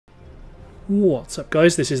What's up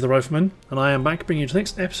guys, this is the Rifleman, and I am back bringing you to the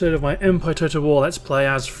next episode of my Empire Total War Let's Play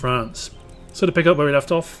as France. So to pick up where we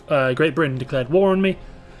left off, Great Britain declared war on me,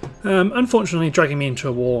 unfortunately dragging me into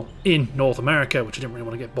a war in North America, which I didn't really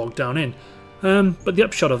want to get bogged down in. But the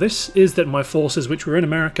upshot of this is that my forces which were in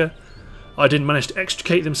America, I didn't manage to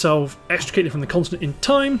extricate them from the continent in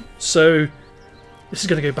time, so this is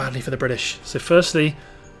going to go badly for the British. So firstly,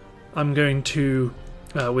 I'm going to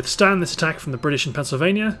withstand this attack from the British in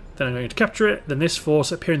Pennsylvania, then I'm going to capture it, then this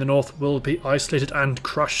force up here in the north will be isolated and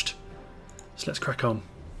crushed. So let's crack on.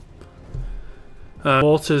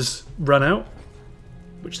 Waters run out,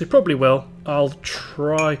 which they probably will. I'll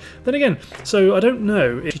try. Then again, so I don't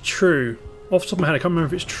know if it's true. Off the top of my head, I can't remember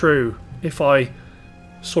if it's true. If I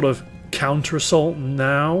sort of counter-assault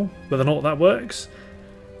now, whether or not that works.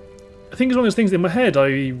 I think it's one of those things in my head, I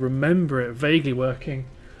remember it vaguely working.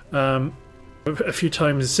 A few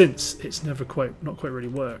times since, it's not quite really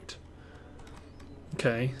worked.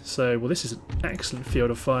 Okay, so, well, this is an excellent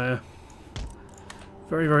field of fire.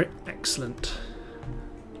 Very, very excellent.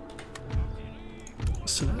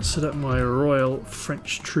 So let's set up my Royal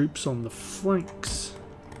French troops on the flanks.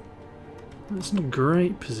 That's not a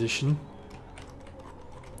great position.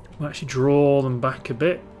 We'll actually draw them back a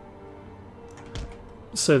bit,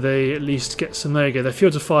 so they at least get some. There you go. Their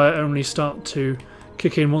fields of fire only start to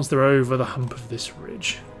kick in once they're over the hump of this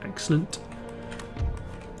ridge. Excellent.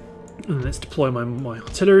 And let's deploy my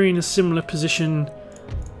artillery in a similar position.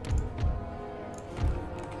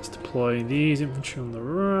 Let's deploy these infantry on the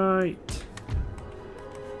right.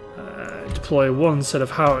 Deploy one set of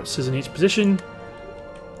howitzers in each position.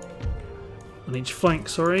 On each flank,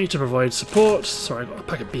 sorry, to provide support. Sorry, I've got a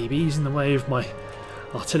pack of BBs in the way of my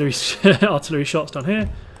artillery shots down here.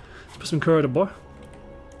 Let's put some corridor boy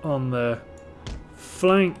on the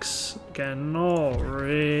flanks. Again, not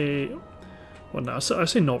really. Well, no, I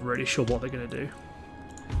say not really sure what they're going to do.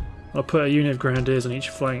 I'll put a unit of grenadiers on each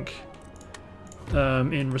flank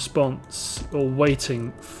in response or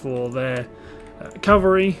waiting for their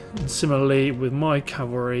cavalry. And similarly with my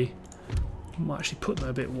cavalry, I might actually put them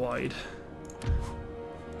a bit wide.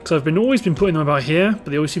 Because I've always been putting them about here, but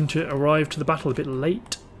they always seem to arrive to the battle a bit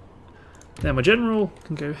late. Now my general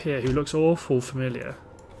can go here, who looks awful familiar.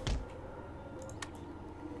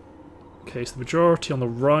 Okay, so the majority on the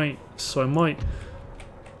right, so I might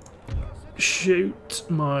shoot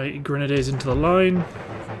my grenadiers into the line.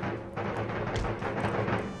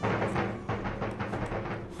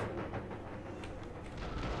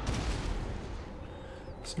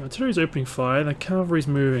 So artillery's opening fire, the cavalry's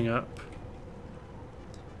moving up.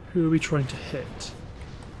 Who are we trying to hit?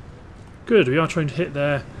 Good, we are trying to hit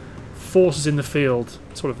their forces in the field.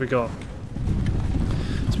 That's what have we got.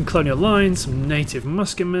 Some colonial lines, some native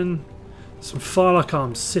musketmen, some Farlock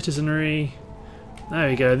armed citizenry. There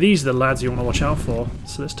we go, these are the lads you want to watch out for.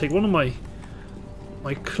 So let's take one of my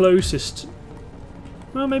closest,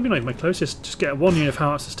 well maybe not my closest, just get one unit of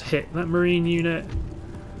howitzers to hit that marine unit.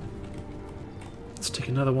 Let's take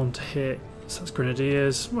another one to hit, so that's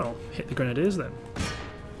grenadiers. Well, hit the grenadiers then.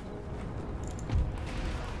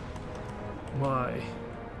 Why?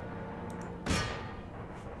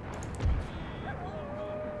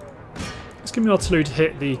 Let's give me artillery to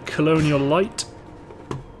hit the colonial light.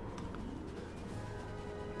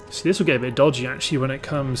 See, this will get a bit dodgy actually when it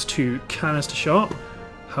comes to canister shot.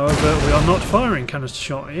 However, we are not firing canister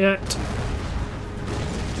shot yet.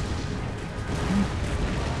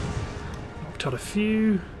 Knocked out a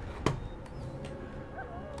few.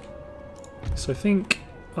 So I think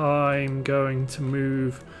I'm going to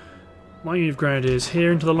move my unit of grenadiers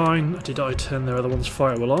here into the line. Did I turn their other one's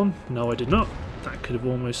fire well on? No, I did not. That could have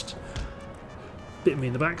almost bit me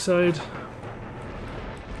in the backside.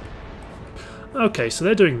 Okay, so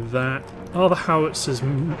they're doing that. Are the howitzers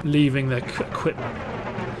leaving their equipment?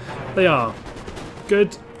 They are.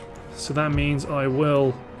 Good. So that means I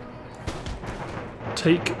will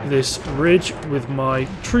take this ridge with my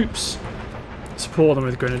troops, support them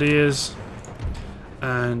with grenadiers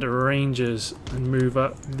and rangers, and move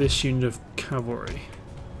up this unit of cavalry.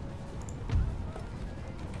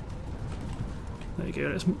 There you go,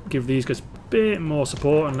 let's give these guys a bit more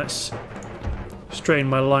support and let's straighten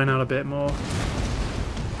my line out a bit more.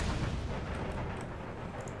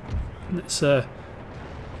 Let's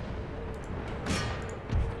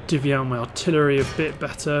divvy out my artillery a bit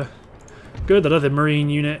better. Good, that other marine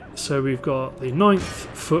unit, so we've got the 9th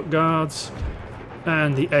Foot Guards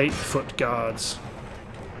and the 8th Foot Guards.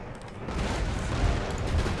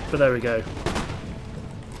 But there we go.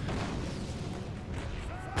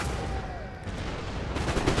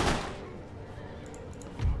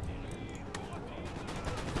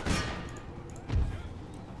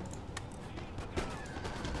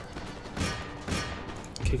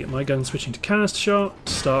 Okay, get my gun switching to canister shot.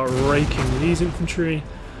 Start raking these infantry.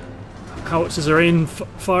 Howitzers are in,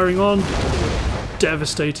 firing on.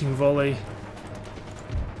 Devastating volley.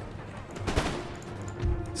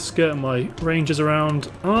 Skirt my rangers around.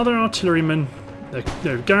 Are there artillerymen?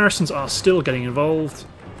 Their garrisons are still getting involved.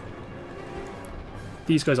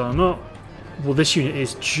 These guys are not. Well, this unit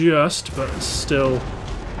is just, but still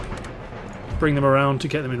bring them around to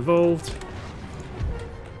get them involved.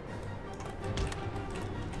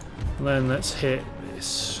 And then let's hit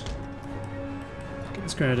this. Get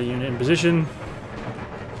this grenadier unit in position.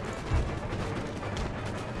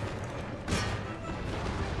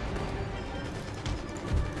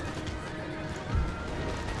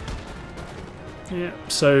 Yeah,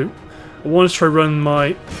 so I wanted to try run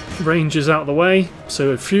my rangers out of the way, so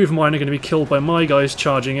a few of mine are going to be killed by my guys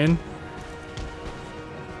charging in.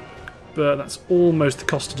 But that's almost the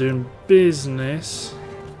cost of doing business.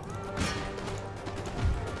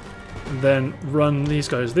 And then run these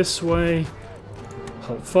guys this way.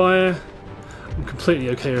 Hold fire. I'm completely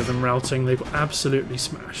okay with them routing, they've got absolutely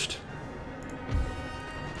smashed.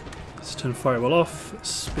 Let's turn fire well off, let's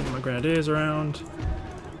spin my grenadiers around.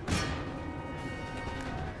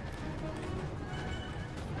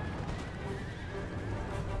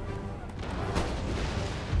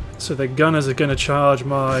 So the gunners are going to charge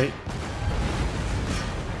my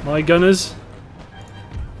gunners.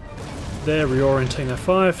 They're reorienting their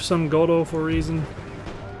fire for some god-awful reason.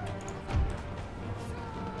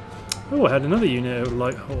 Oh, I had another unit of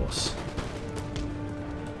light horse.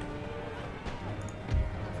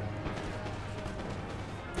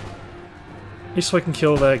 At least so I can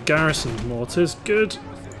kill their garrison mortars. Good.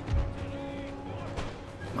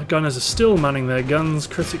 My gunners are still manning their guns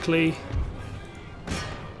critically.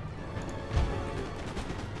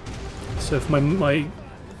 So if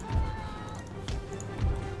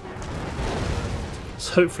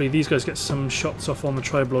so hopefully these guys get some shots off on the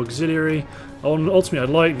tribal auxiliary. Ultimately I'd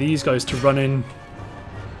like these guys to run in.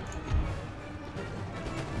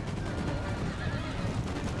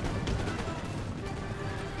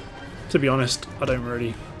 To be honest, I don't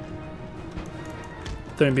really.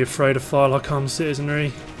 Don't be afraid of fire like armed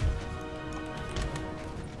citizenry.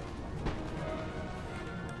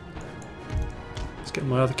 Get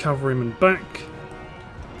my other cavalrymen back.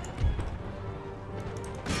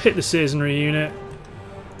 Hit the citizenry unit.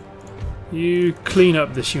 You clean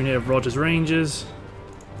up this unit of Rogers Rangers.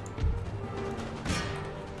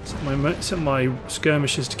 Set my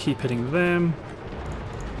skirmishers to keep hitting them.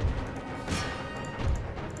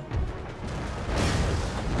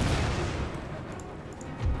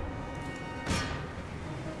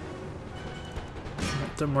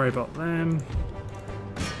 Don't worry about them.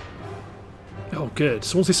 Oh good,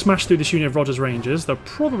 so once they smash through this unit of Rogers Rangers, they'll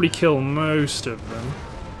probably kill most of them.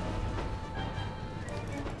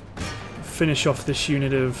 Finish off this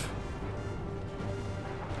unit of...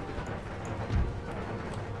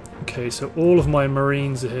 Okay, so all of my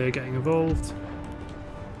Marines are here getting involved.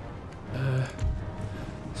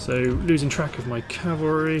 So losing track of my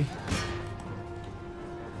cavalry.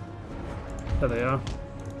 There they are.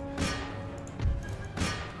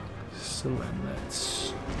 So then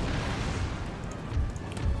let's...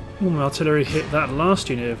 All my artillery hit that last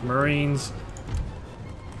unit of Marines.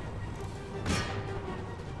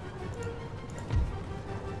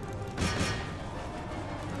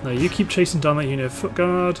 Now you keep chasing down that unit of foot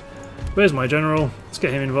guard. Where's my general? Let's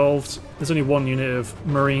get him involved. There's only one unit of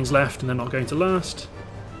Marines left and they're not going to last.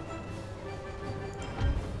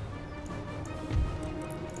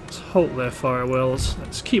 Let's halt their fire wells.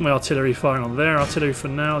 Let's keep my artillery firing on their artillery for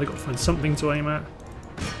now. They've got to find something to aim at.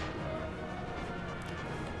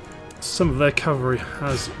 Some of their cavalry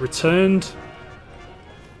has returned.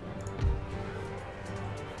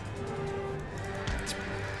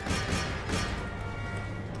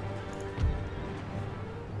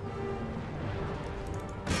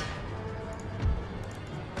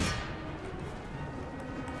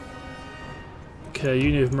 Okay, a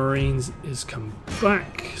unit of Marines is come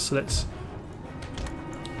back, so let's...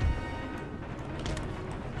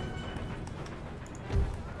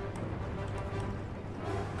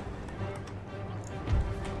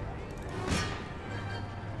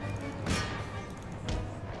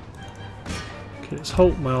 Okay, let's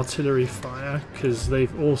halt my artillery fire, because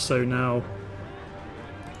they've also now...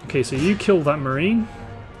 Okay, so you kill that Marine.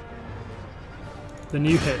 Then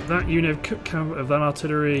you hit that unit of that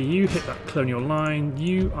artillery, you hit that colonial line,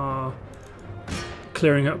 you are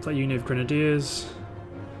clearing up that unit of grenadiers.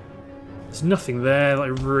 There's nothing there that I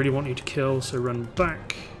really want you to kill, so run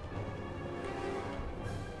back.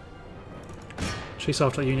 Chase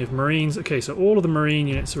after that unit of Marines. Okay, so all of the Marine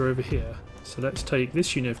units are over here. So let's take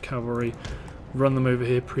this unit of cavalry, run them over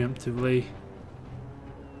here preemptively.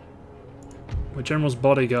 My general's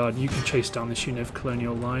bodyguard, you can chase down this unit of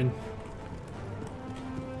colonial line.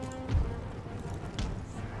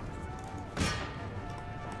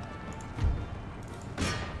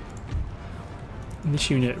 And this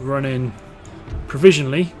unit run in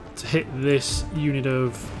provisionally to hit this unit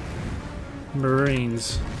of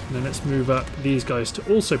marines. And then let's move up these guys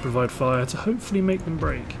to also provide fire to hopefully make them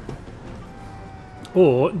break.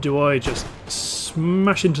 Or do I just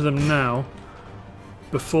smash into them now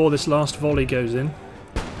before this last volley goes in?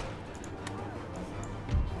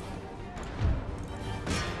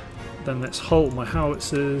 Then let's halt my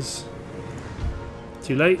howitzers.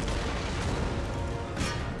 Too late.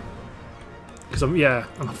 Because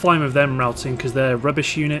I'm fine with them routing because they're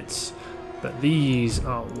rubbish units, but these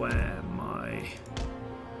are where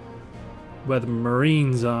the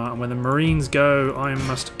marines are, and when the marines go, I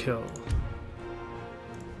must kill.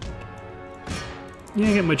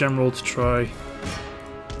 Yeah, get my general to try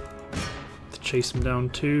to chase them down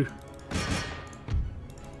too.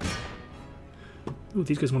 Ooh,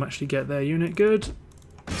 these guys won't actually get their unit. Good.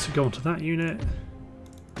 So go on to that unit.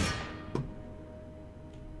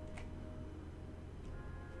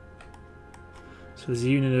 So there's a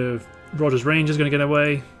unit of Rogers Rangers going to get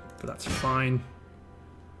away, but that's fine.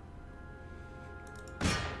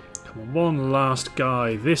 Come on, one last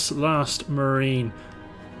guy. This last marine.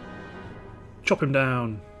 Chop him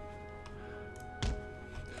down.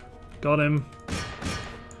 Got him.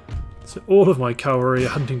 So all of my cavalry are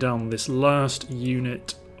hunting down this last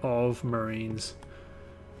unit of marines.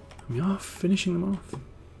 And we are finishing them off.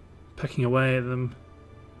 Pecking away at them.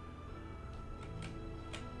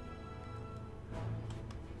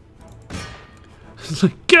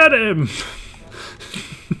 Get him!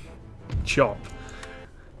 Chop.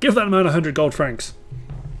 Give that man 100 gold francs.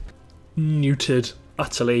 Neutered,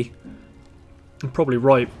 utterly. And probably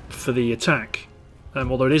ripe for the attack.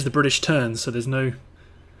 Although it is the British turn, so there's no...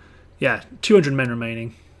 Yeah, 200 men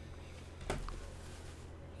remaining.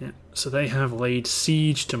 Yeah, so they have laid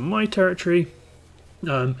siege to my territory.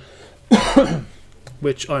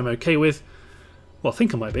 Which I'm okay with. Well, I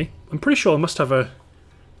think I might be. I'm pretty sure I must have a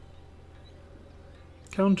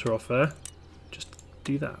counter offer. Just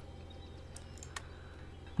do that.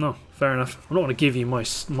 No, fair enough. I'm not going to give you my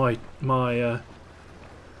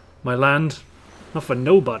land. Not for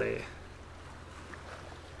nobody.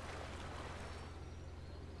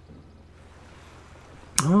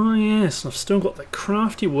 Oh yes, I've still got the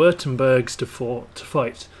crafty Württembergs to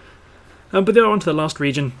fight. But they're on to the last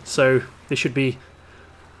region, so they should be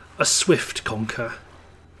a swift conquer.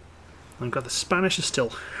 I've got the Spanish are still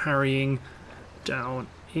harrying down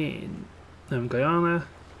in Guyana.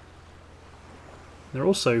 They're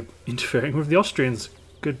also interfering with the Austrians.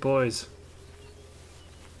 Good boys.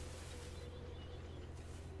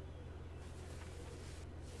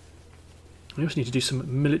 I also need to do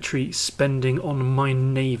some military spending on my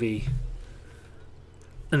navy.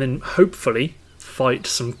 And then hopefully fight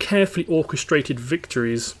some carefully orchestrated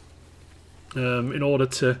victories in order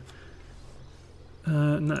to...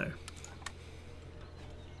 no.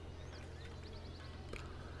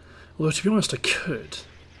 Although to be honest I could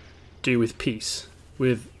do with peace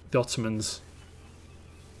with the Ottomans.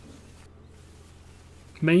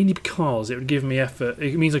 Mainly because it would give me effort.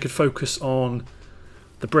 It means I could focus on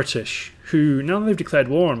the British, who, now that they've declared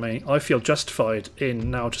war on me, I feel justified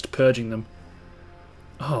in now just purging them.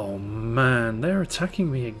 Oh man, they're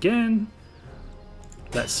attacking me again.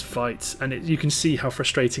 Let's fight. And you can see how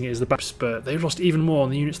frustrating it is. But they've lost even more,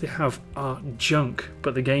 and the units they have are junk.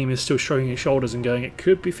 But the game is still shrugging its shoulders and going, it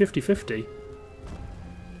could be 50-50.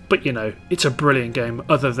 But, you know, it's a brilliant game,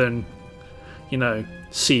 other than, you know,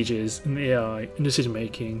 sieges and the AI and decision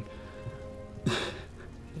making. You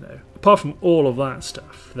know, apart from all of that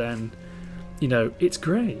stuff, then, you know, it's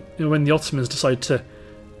great. You know, when the Ottomans decide to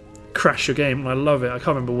crash your game, and I love it, I can't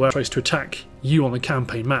remember where it tries to attack you on the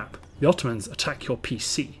campaign map. The Ottomans attack your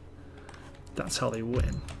PC. That's how they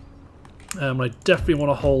win. I definitely want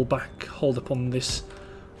to hold up on this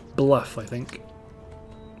bluff, I think.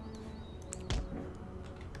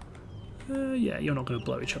 Yeah, you're not going to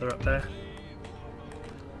blow each other up there.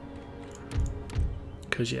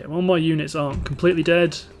 Because, yeah, while my units aren't completely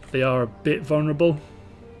dead, they are a bit vulnerable.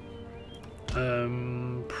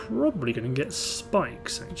 Probably going to get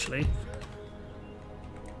spikes, actually.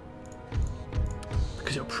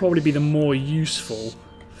 Because it'll probably be the more useful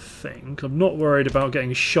thing. I'm not worried about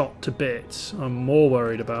getting shot to bits. I'm more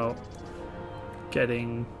worried about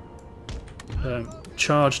getting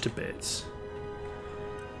charged to bits.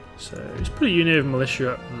 So just put a unit of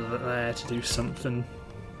militia up there to do something.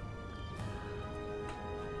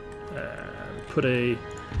 Put a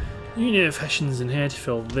unit of Hessians in here to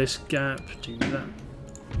fill this gap. Do that.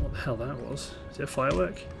 What the hell that was? Is it a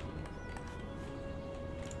firework?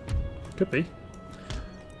 Could be.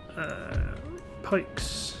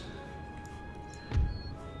 Pikes.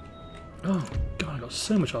 Oh god, I got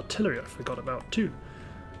so much artillery I forgot about too.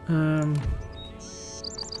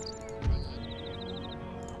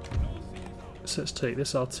 So let's take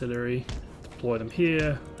this artillery, deploy them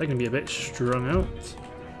here. They're going to be a bit strung out.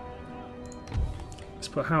 Let's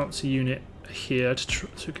put a howitzer unit here so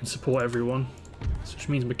it can support everyone. So which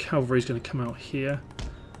means my cavalry is going to come out here.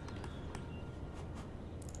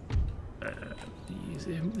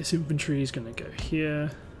 This infantry is going to go here.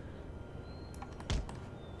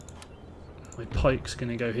 My pikes are going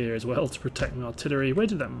to go here as well to protect my artillery. Where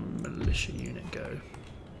did that militia unit go?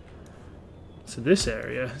 So this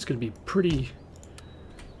area is going to be pretty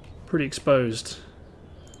exposed.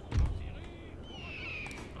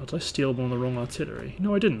 Oh, did I steal one of the wrong artillery?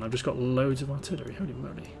 No, I didn't. I've just got loads of artillery. Holy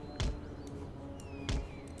moly.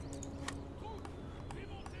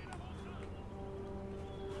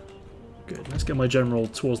 Good. Let's get my general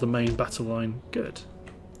towards the main battle line. Good.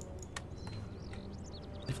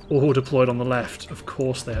 They've all deployed on the left. Of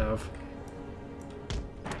course they have.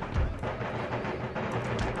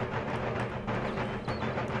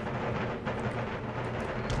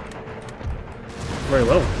 Very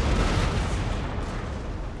well.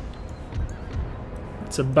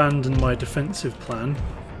 Let's abandon my defensive plan.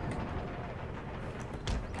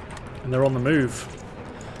 And they're on the move.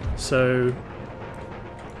 So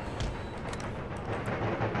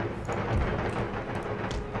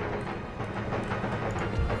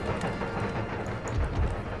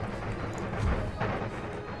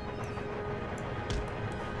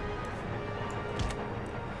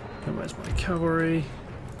and where's my cavalry?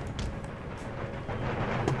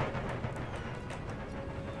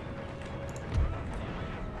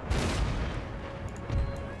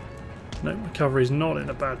 No, my cavalry's not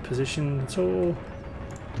in a bad position at all.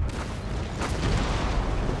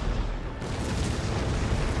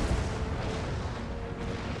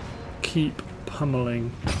 Keep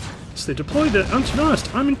pummeling. So they deployed it. I'm to be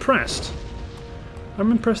honest, I'm impressed.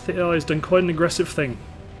 I'm impressed the AI's done quite an aggressive thing.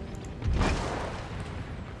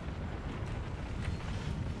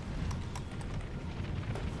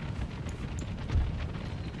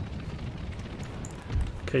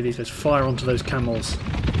 Okay, these guys fire onto those camels.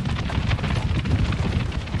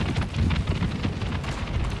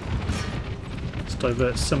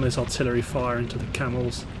 Divert some of this artillery fire into the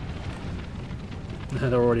camels.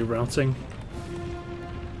 Now they're already routing.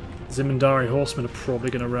 Zimandari horsemen are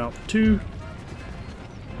probably going to rout too.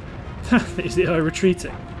 Is the AI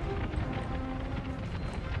retreating?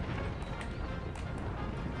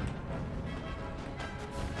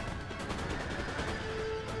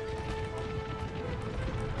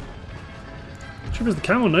 Trouble is the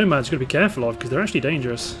camel nomads you've got to be careful of because they're actually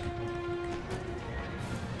dangerous.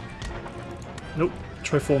 Nope.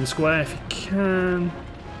 Try form square if you can.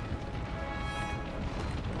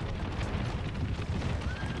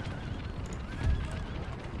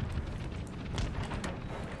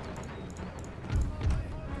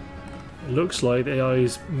 It looks like the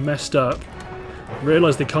AI's messed up.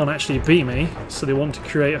 Realise they can't actually beat me, so they want to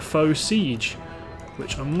create a faux siege,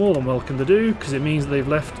 which I'm more than welcome to do because it means they've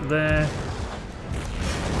left their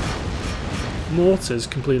mortars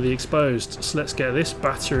completely exposed. So let's get this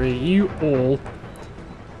battery. You all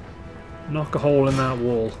knock a hole in that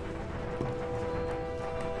wall.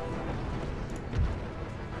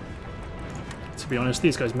 To be honest,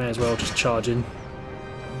 these guys may as well just charge in.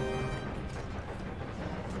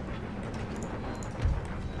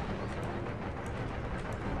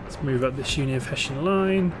 Let's move up this unit of Hessian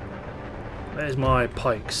line. There's my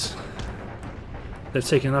pikes. They've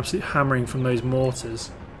taken an absolute hammering from those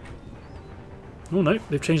mortars. Oh no,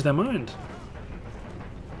 they've changed their mind.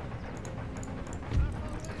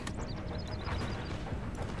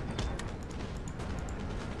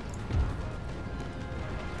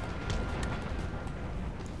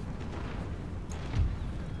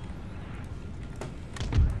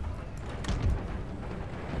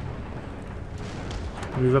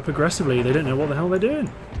 Move up aggressively, they don't know what the hell they're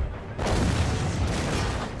doing.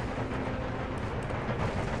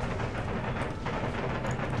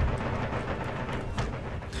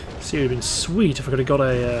 See, it would have been sweet if I could have got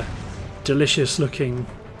a delicious looking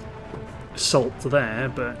assault there,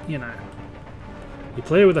 but you know, you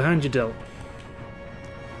play with the hand you're dealt.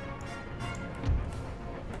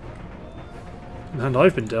 The hand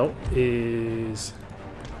I've been dealt is,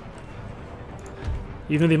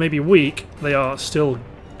 even though they may be weak, they are still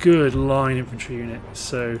good line infantry units,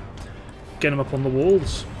 so get them up on the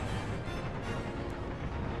walls.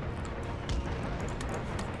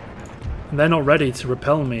 They're not ready to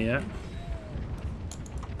repel me yet.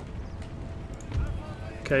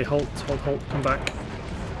 Okay, halt, come back.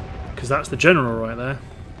 Because that's the general right there.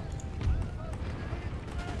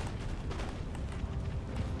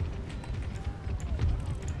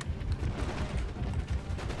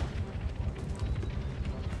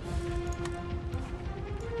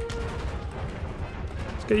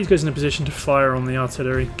 Let's get these guys in a position to fire on the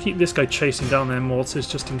artillery. Keep this guy chasing down their mortars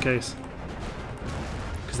just in case.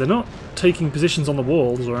 Because they're not taking positions on the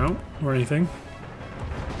walls or out or anything.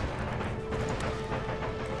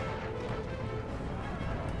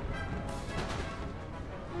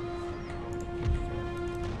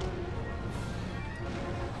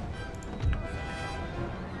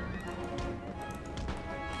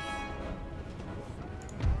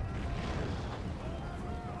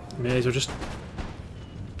 May as well just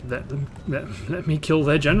let me kill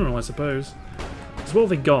their general, I suppose. Because what have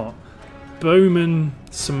they got? Bowmen,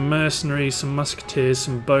 some mercenaries, some musketeers,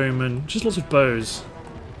 some bowmen, just lots of bows.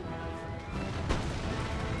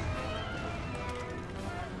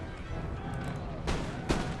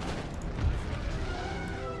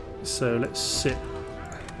 So let's sit.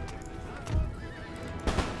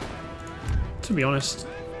 To be honest,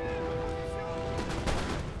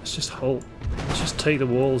 let's just halt. Let's just take the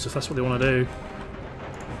walls if that's what they want to do.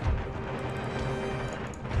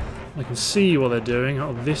 I can see what they're doing out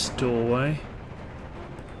of this doorway.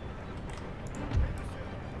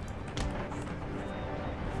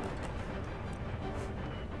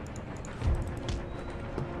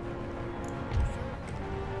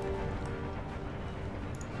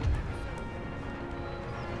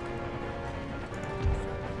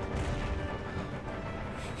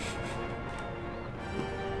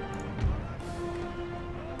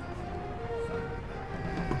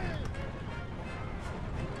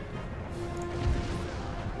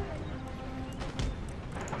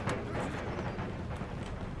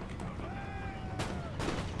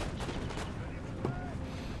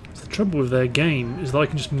 The trouble with their game is that I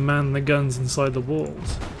can just man the guns inside the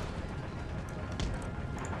walls.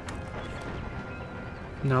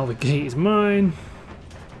 Now the gate is mine.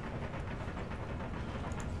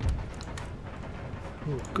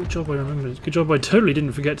 Oh, good job I remembered. Good job I totally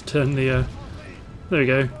didn't forget to turn the... There we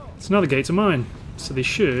go. So now the gates are mine. So they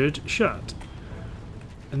should shut.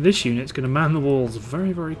 And this unit's going to man the walls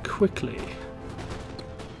very, very quickly.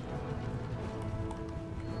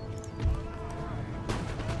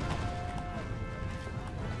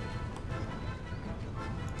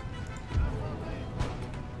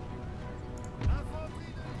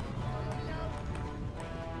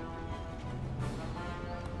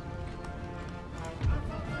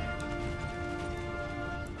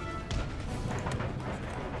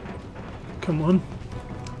 Come on.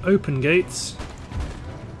 Open gates.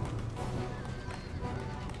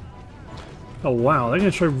 Oh wow, they're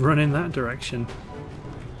going to try to run in that direction.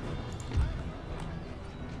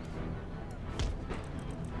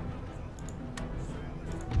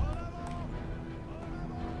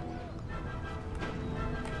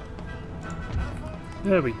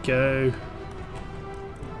 There we go.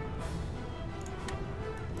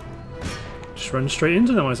 Just run straight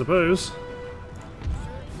into them, I suppose.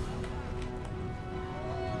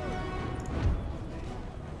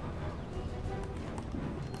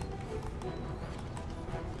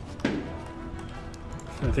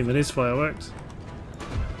 I think that is fireworks.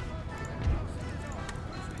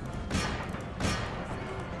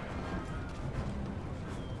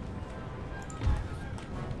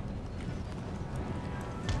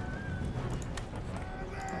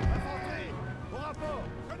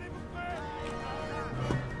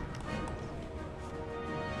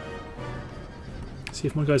 See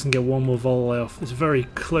if my guys can get one more volley off. It's a very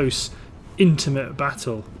close, intimate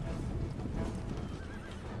battle.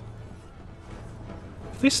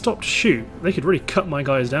 If they stopped to shoot, they could really cut my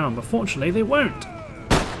guys down, but fortunately they won't.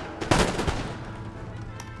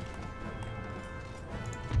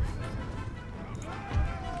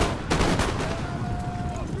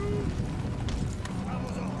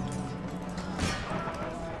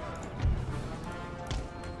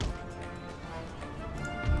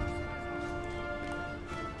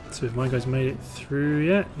 So if my guys made it through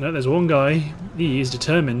yet? No, there's one guy. He is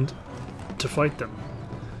determined to fight them.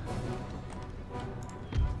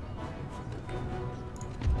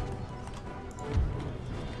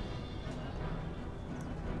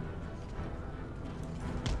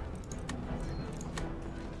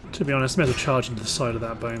 To be honest, I may as well charge into the side of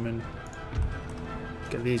that bowman.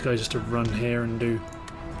 Get these guys just to run here and do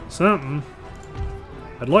something.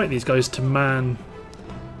 I'd like these guys to man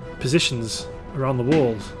positions around the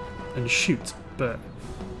walls and shoot, but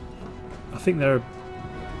I think they're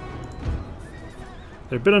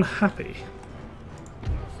They're a bit unhappy.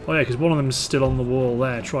 Oh yeah, because one of them's still on the wall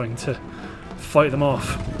there, trying to fight them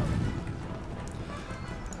off.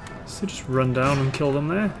 So just run down and kill them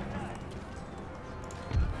there.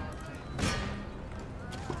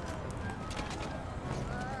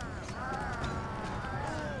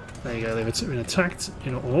 There you go, they've been attacked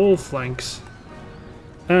in all flanks.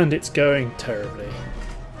 And it's going terribly.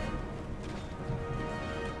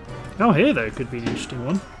 Oh, here though could be an interesting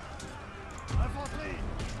one.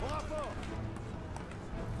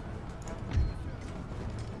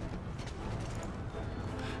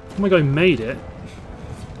 Oh my guy made it.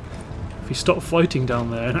 If he stopped floating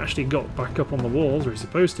down there and actually got back up on the walls where he's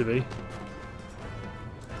supposed to be.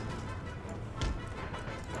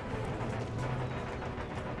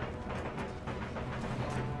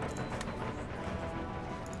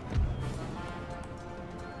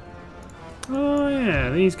 Oh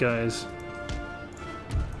yeah, these guys.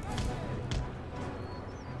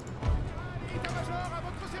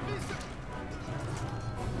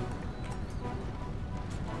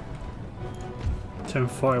 Turn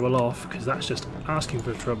fire well off, because that's just asking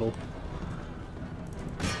for trouble.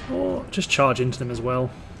 Or just charge into them as well.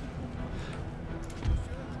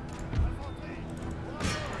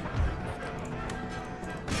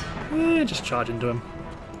 Yeah, just charge into them.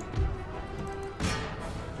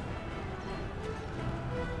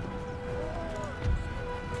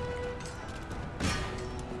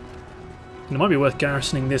 It might be worth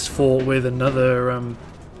garrisoning this fort with another,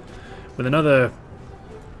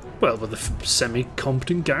 well, with a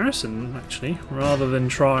semi-competent garrison, actually, rather than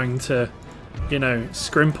trying to, you know,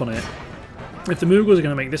 scrimp on it. If the Mughals are going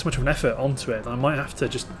to make this much of an effort onto it, then I might have to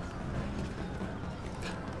just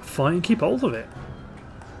fight and keep hold of it.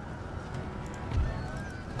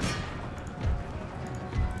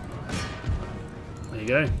 There you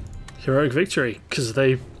go. Heroic victory, because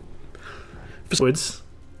they forwards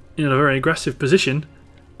in a very aggressive position,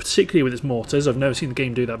 particularly with its mortars. I've never seen the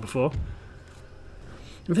game do that before.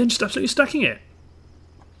 And then just absolutely stacking it.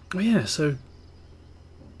 Oh yeah, so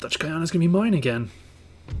Dutch Guyana's going to be mine again.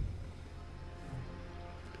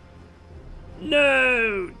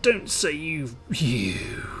 No! Don't say you.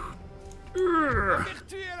 Urgh.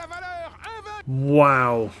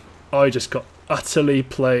 Wow. I just got utterly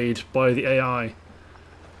played by the AI.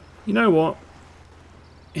 You know what?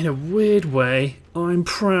 In a weird way, I'm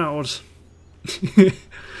proud.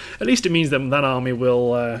 At least it means that that army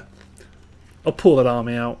will... I'll pull that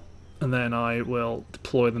army out, and then I will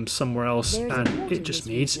deploy them somewhere else, and it just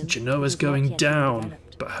means Genoa's going down.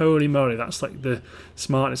 But holy moly, that's like the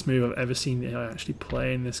smartest move I've ever seen the AI actually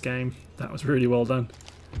play in this game. That was really well done.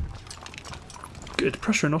 Good.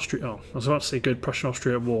 Prussia and Austria... Oh, I was about to say good. Prussia and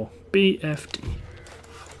Austria at war. BFD.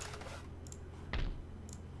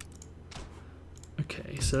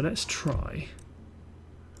 Okay, so let's try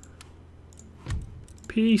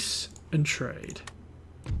peace and trade.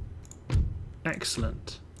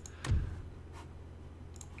 Excellent.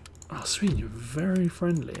 Oh, Sweden, you're very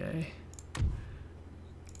friendly, eh?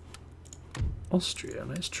 Austria,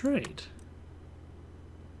 let's trade.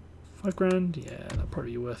 5 grand? Yeah, that'll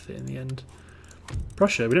probably be worth it in the end.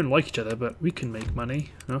 Prussia, we don't like each other, but we can make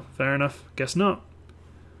money. Oh, fair enough. Guess not.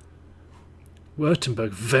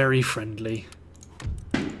 Württemberg, very friendly.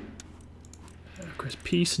 Of course,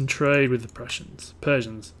 peace and trade with the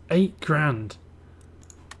Persians. 8 grand.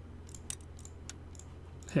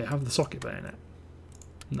 Here, have the socket bayonet.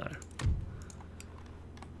 No.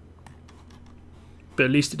 But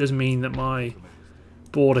at least it does mean that my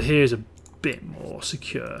border here is a bit more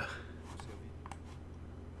secure.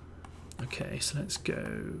 Okay, so let's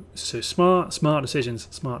go. So smart decisions.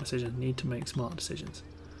 Smart decisions. Need to make smart decisions.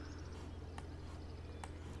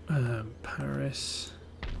 Paris.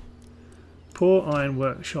 Poor iron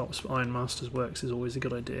workshops, iron masters works is always a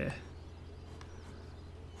good idea.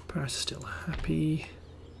 Paris is still happy.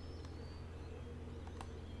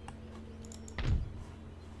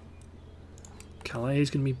 Calais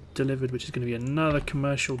is going to be delivered, which is going to be another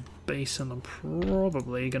commercial base, and I'm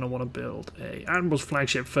probably going to want to build a Admiral's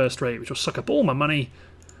flagship first rate, which will suck up all my money,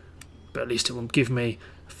 but at least it will give me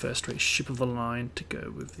a first rate ship of the line to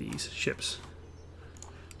go with these ships.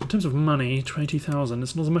 In terms of money, 22,000,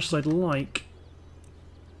 it's not as much as I'd like.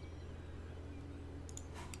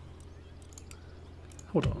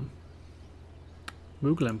 Hold on.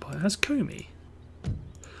 Mughal Empire has Komi.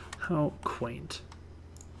 How quaint.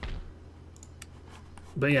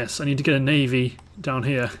 But yes, I need to get a navy down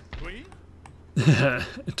here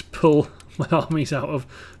to pull my armies out of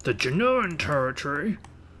the Genoan territory.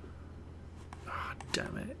 Oh,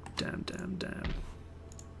 damn it. Damn.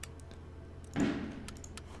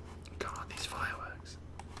 God, these fireworks.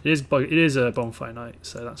 It is a bonfire night,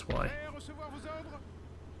 so that's why.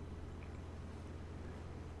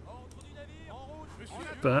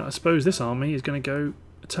 But I suppose this army is going to go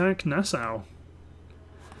attack Nassau.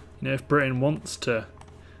 You know, if Britain wants to...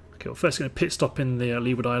 Okay, well, first going to pit stop in the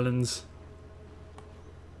Leeward Islands.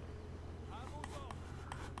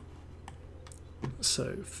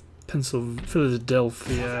 So,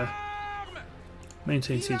 Philadelphia...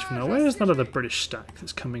 Maintain siege for now. Where is that other British stack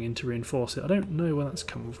that's coming in to reinforce it? I don't know where that's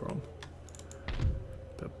come from.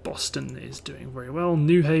 But Boston is doing very well.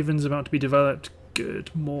 New Haven's about to be developed.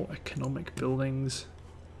 Good. More economic buildings.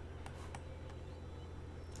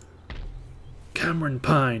 Cameron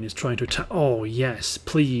Pine is trying to attack. Oh, yes.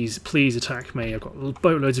 Please, please attack me. I've got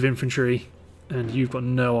boatloads of infantry and you've got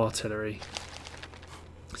no artillery.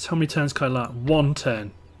 So how many turns can I land? 1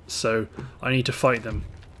 turn. So I need to fight them.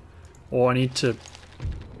 Or I need to...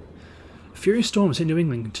 Furious storms in New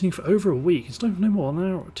England continue for over a week. It's no more than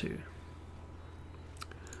an hour or two.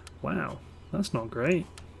 Wow, that's not great.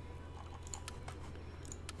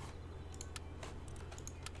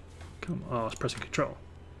 Come on, I was pressing control.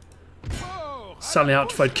 Sally out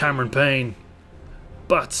to fight Cameron Payne.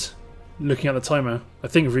 But, looking at the timer, I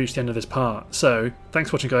think we've reached the end of this part. So, thanks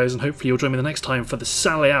for watching guys, and hopefully you'll join me the next time for the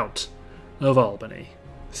Sally Out of Albany.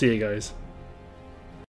 See you guys.